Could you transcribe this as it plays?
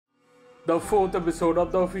The fourth episode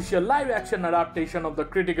of the official live-action adaptation of the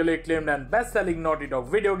critically acclaimed and best-selling Naughty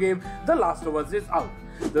Dog video game, The Last of Us, is out.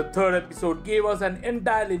 The third episode gave us an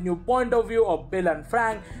entirely new point of view of Bill and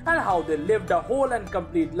Frank and how they lived a whole and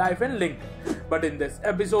complete life in Lincoln. But in this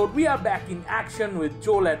episode, we are back in action with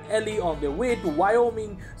Joel and Ellie on their way to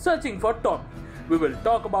Wyoming searching for Tommy. We will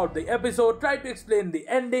talk about the episode, try to explain the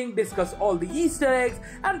ending, discuss all the Easter eggs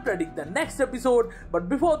and predict the next episode. But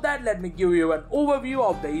before that, let me give you an overview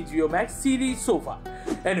of the HBO Max series so far.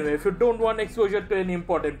 Anyway, if you don't want exposure to any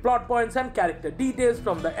important plot points and character details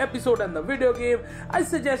from the episode and the video game, I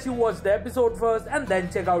suggest you watch the episode first and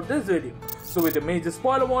then check out this video. So with a major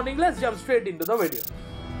spoiler warning, let's jump straight into the video.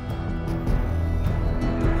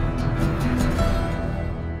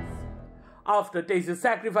 After Tase's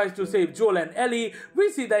sacrifice to save Joel and Ellie,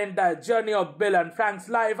 we see the entire journey of Bill and Frank's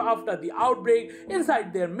life after the outbreak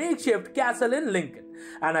inside their makeshift castle in Lincoln.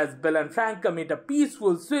 And as Bill and Frank commit a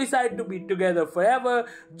peaceful suicide to be together forever,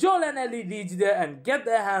 Joel and Ellie reach there and get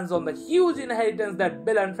their hands on the huge inheritance that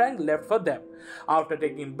Bill and Frank left for them. After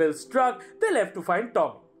taking Bill's truck, they left to find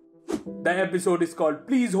Tommy. The episode is called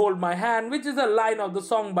Please Hold My Hand, which is a line of the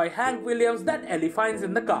song by Hank Williams that Ellie finds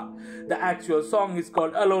in the car. The actual song is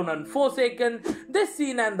called Alone and Forsaken. This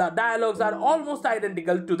scene and the dialogues are almost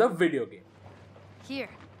identical to the video game. Here,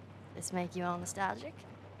 this make you all nostalgic?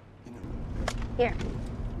 Here,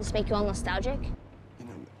 this make you all nostalgic?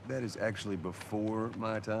 That is actually before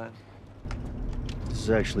my time. This is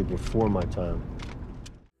actually before my time.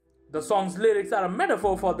 The song's lyrics are a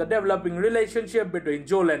metaphor for the developing relationship between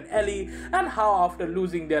Joel and Ellie and how after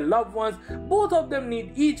losing their loved ones, both of them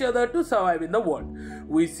need each other to survive in the world.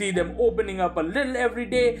 We see them opening up a little every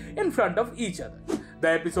day in front of each other.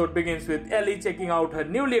 The episode begins with Ellie checking out her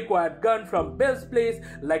newly acquired gun from Bill's place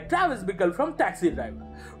like Travis Bickle from Taxi Driver.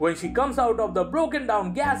 When she comes out of the broken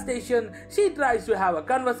down gas station, she tries to have a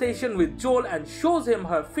conversation with Joel and shows him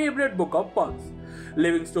her favorite book of puns.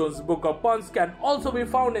 Livingstone's Book of Puns can also be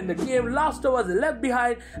found in the game Last of Us Left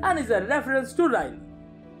Behind and is a reference to Riley.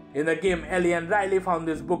 In the game, Ellie and Riley found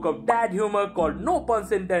this book of dad humor called No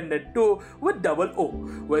Puns Intended 2 with double O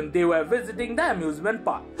when they were visiting the amusement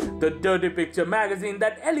park. The Dirty Picture magazine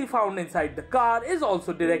that Ellie found inside the car is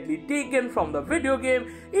also directly taken from the video game,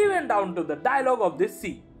 even down to the dialogue of this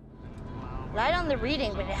scene. Light on the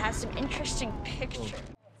reading, but it has some interesting pictures.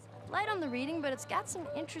 Light on the reading, but it's got some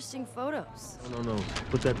interesting photos. No.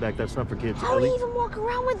 Put that back. That's not for kids. How do you even walk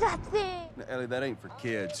around with that thing? Now, Ellie, that ain't for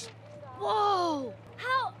kids. Whoa!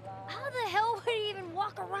 How the hell would he even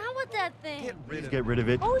walk around with that thing? Get rid of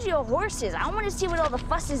it. Hold your horses. I want to see what all the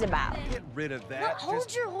fuss is about. Get rid of that. Well,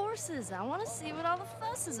 hold your horses. I want to see what all the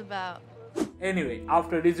fuss is about. Anyway,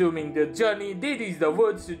 after resuming their journey, they reach the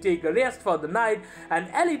woods to take a rest for the night and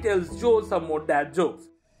Ellie tells Joel some more dad jokes.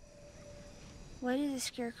 Why did the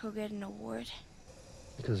Scarecrow get an award?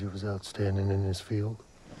 Because he was outstanding in his field.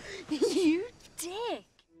 You dick!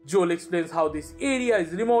 Joel explains how this area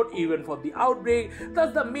is remote even for the outbreak,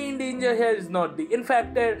 thus the main danger here is not the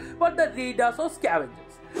infected but the raiders or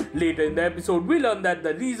scavengers. Later in the episode, we learn that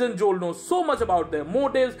the reason Joel knows so much about their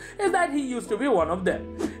motives is that he used to be one of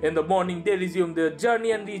them. In the morning, they resume their journey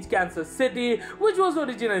and reach Kansas City, which was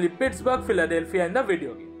originally Pittsburgh, Philadelphia in the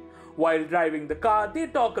video game. While driving the car, they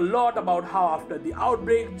talk a lot about how after the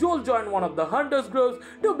outbreak, Joel joined one of the hunters groups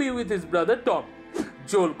to be with his brother Tommy.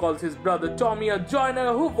 Joel calls his brother Tommy a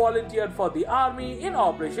joiner who volunteered for the army in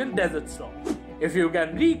Operation Desert Storm. If you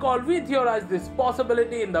can recall, we theorized this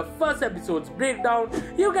possibility in the first episode's breakdown.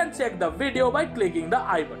 You can check the video by clicking the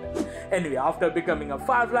I button. Anyway, after becoming a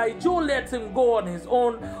Firefly, Joel lets him go on his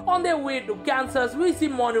own. On their way to Kansas, we see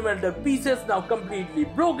monumental pieces now completely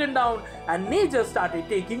broken down and nature started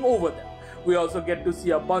taking over them. We also get to see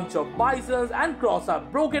a bunch of bisons and cross a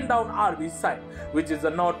broken down RV site, which is a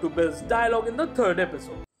nod to Bill's dialogue in the third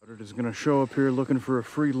episode. But it is going to show up here looking for a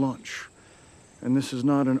free lunch. And this is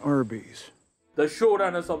not an Arby's. The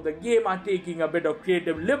showrunners of the game are taking a bit of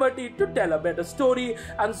creative liberty to tell a better story,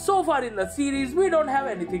 and so far in the series we don't have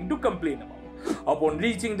anything to complain about. Upon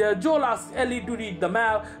reaching there, Joel asks Ellie to read the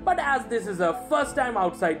map, but as this is her first time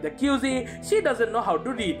outside the QZ, she doesn't know how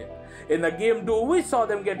to read it. In the game too, we saw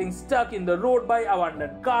them getting stuck in the road by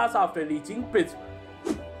abandoned cars after reaching Pittsburgh.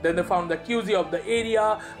 Then they found the QZ of the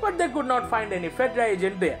area, but they could not find any Fedra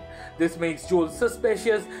agent there. This makes Joel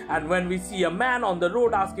suspicious, and when we see a man on the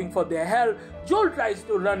road asking for their help, Joel tries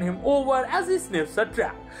to run him over as he sniffs a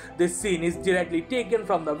trap. This scene is directly taken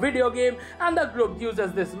from the video game, and the group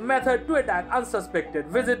uses this method to attack unsuspected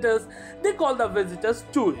visitors. They call the visitors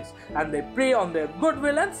tourists, and they prey on their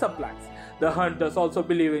goodwill and supplies. The hunters also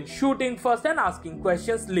believe in shooting first and asking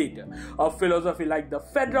questions later, a philosophy like the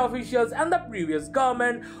federal officials and the previous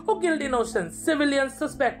government who killed innocent civilians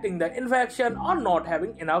suspecting the infection or not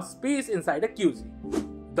having enough space inside a QC.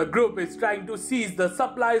 The group is trying to seize the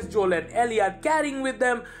supplies Joel and Ellie are carrying with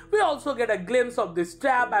them. We also get a glimpse of this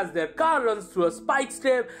trap as their car runs through a spike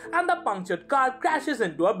strip and the punctured car crashes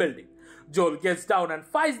into a building. Joel gets down and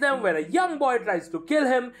fights them where a young boy tries to kill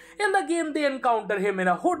him. In the game they encounter him in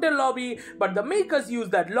a hotel lobby, but the makers use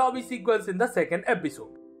that lobby sequence in the second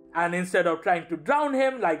episode. And instead of trying to drown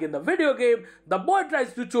him like in the video game, the boy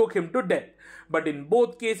tries to choke him to death. But in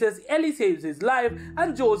both cases, Ellie saves his life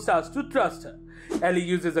and Joel starts to trust her. Ellie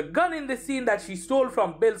uses a gun in this scene that she stole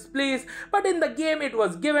from Bill's place, but in the game it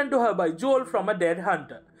was given to her by Joel from a dead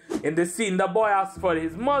hunter. In this scene, the boy asks for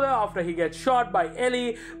his mother after he gets shot by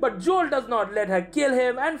Ellie, but Joel does not let her kill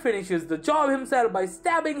him and finishes the job himself by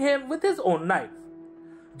stabbing him with his own knife.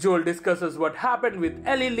 Joel discusses what happened with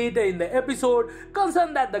Ellie later in the episode,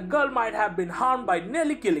 concerned that the girl might have been harmed by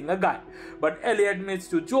nearly killing a guy. But Ellie admits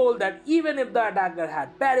to Joel that even if the attacker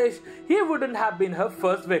had perished, he wouldn't have been her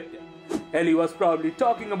first victim. Ellie was probably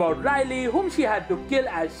talking about Riley, whom she had to kill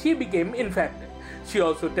as she became infected. She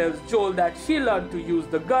also tells Joel that she learned to use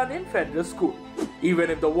the gun in federal school.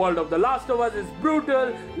 Even if the world of The Last of Us is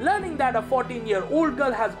brutal, learning that a 14-year-old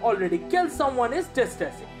girl has already killed someone is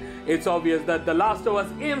distressing. It's obvious that The Last of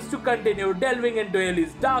Us aims to continue delving into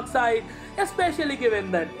Ellie's dark side, especially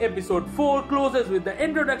given that episode 4 closes with the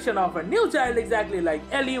introduction of a new child exactly like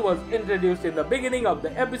Ellie was introduced in the beginning of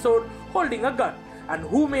the episode holding a gun, and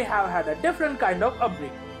who may have had a different kind of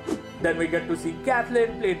upbringing. Then we get to see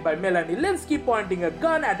Kathleen, played by Melanie Lynskey, pointing a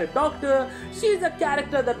gun at a doctor. She is a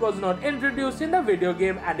character that was not introduced in the video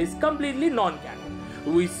game and is completely non-canon.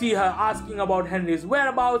 We see her asking about Henry's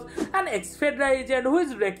whereabouts, an ex-Fedra agent who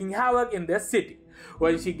is wreaking havoc in their city.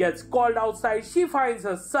 When she gets called outside, she finds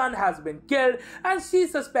her son has been killed and she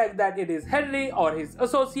suspects that it is Henry or his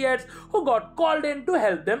associates who got called in to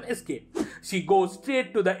help them escape. She goes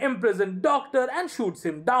straight to the imprisoned doctor and shoots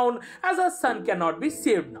him down as her son cannot be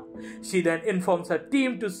saved now. She then informs her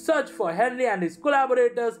team to search for Henry and his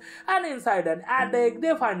collaborators, and inside an attic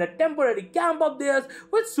they find a temporary camp of theirs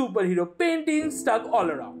with superhero paintings stuck all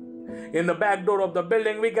around. In the back door of the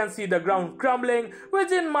building we can see the ground crumbling,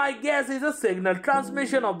 which in my guess is a signal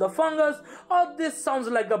transmission of the fungus, or this sounds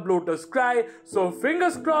like a bloater's cry, so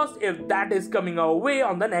fingers crossed if that is coming our way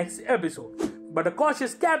on the next episode. But a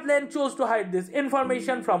cautious Kathleen chose to hide this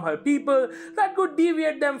information from her people that could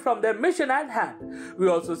deviate them from their mission at hand. We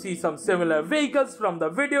also see some similar vehicles from the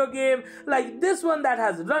video game, like this one that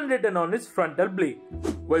has run written on its frontal blade.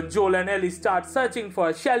 When Joel and Ellie start searching for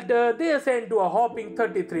a shelter, they ascend to a hopping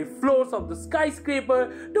 33 floors of the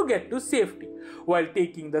skyscraper to get to safety. While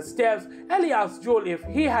taking the steps, Ellie asks Joel if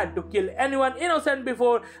he had to kill anyone innocent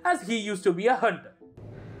before, as he used to be a hunter.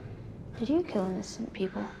 Did you kill innocent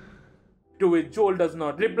people? To which Joel does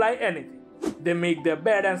not reply anything. They make their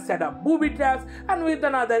bed and set up booby traps, and with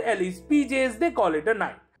another Ellie's PJs they call it a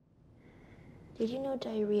night. Did you know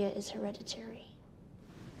diarrhea is hereditary?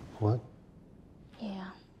 What? Yeah.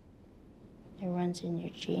 It runs in your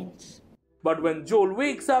genes. But when Joel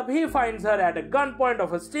wakes up, he finds her at a gunpoint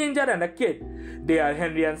of a stranger and a kid. They are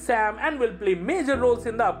Henry and Sam and will play major roles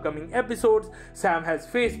in the upcoming episodes. Sam has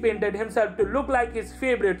face painted himself to look like his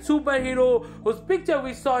favorite superhero, whose picture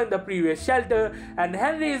we saw in the previous shelter, and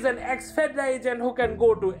Henry is an ex-Fedra agent who can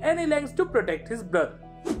go to any lengths to protect his brother.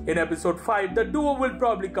 In episode 5, the duo will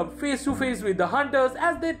probably come face to face with the hunters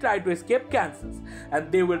as they try to escape Kansas,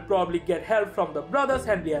 and they will probably get help from the brothers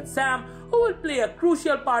Henry and Sam, who will play a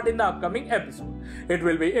crucial part in the upcoming episode. It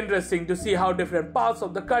will be interesting to see how different parts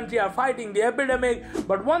of the country are fighting the epidemic,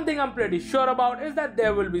 but one thing I'm pretty sure about is that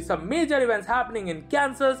there will be some major events happening in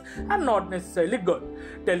Kansas and not necessarily good.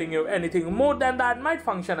 Telling you anything more than that might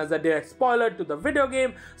function as a direct spoiler to the video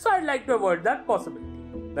game, so I'd like to avoid that possibility.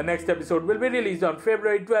 The next episode will be released on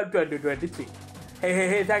February 12, 2023.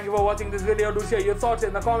 Hey, thank you for watching this video. Do share your thoughts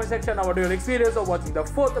in the comment section about your experience of watching the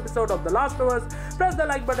 4th episode of The Last of Us. Press the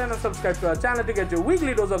like button and subscribe to our channel to get your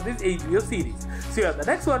weekly dose of this HBO series. See you at the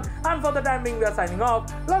next one, and for the time being we are signing off.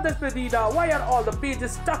 Love this Pradita, why are all the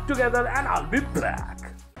pages stuck together, and I'll be back.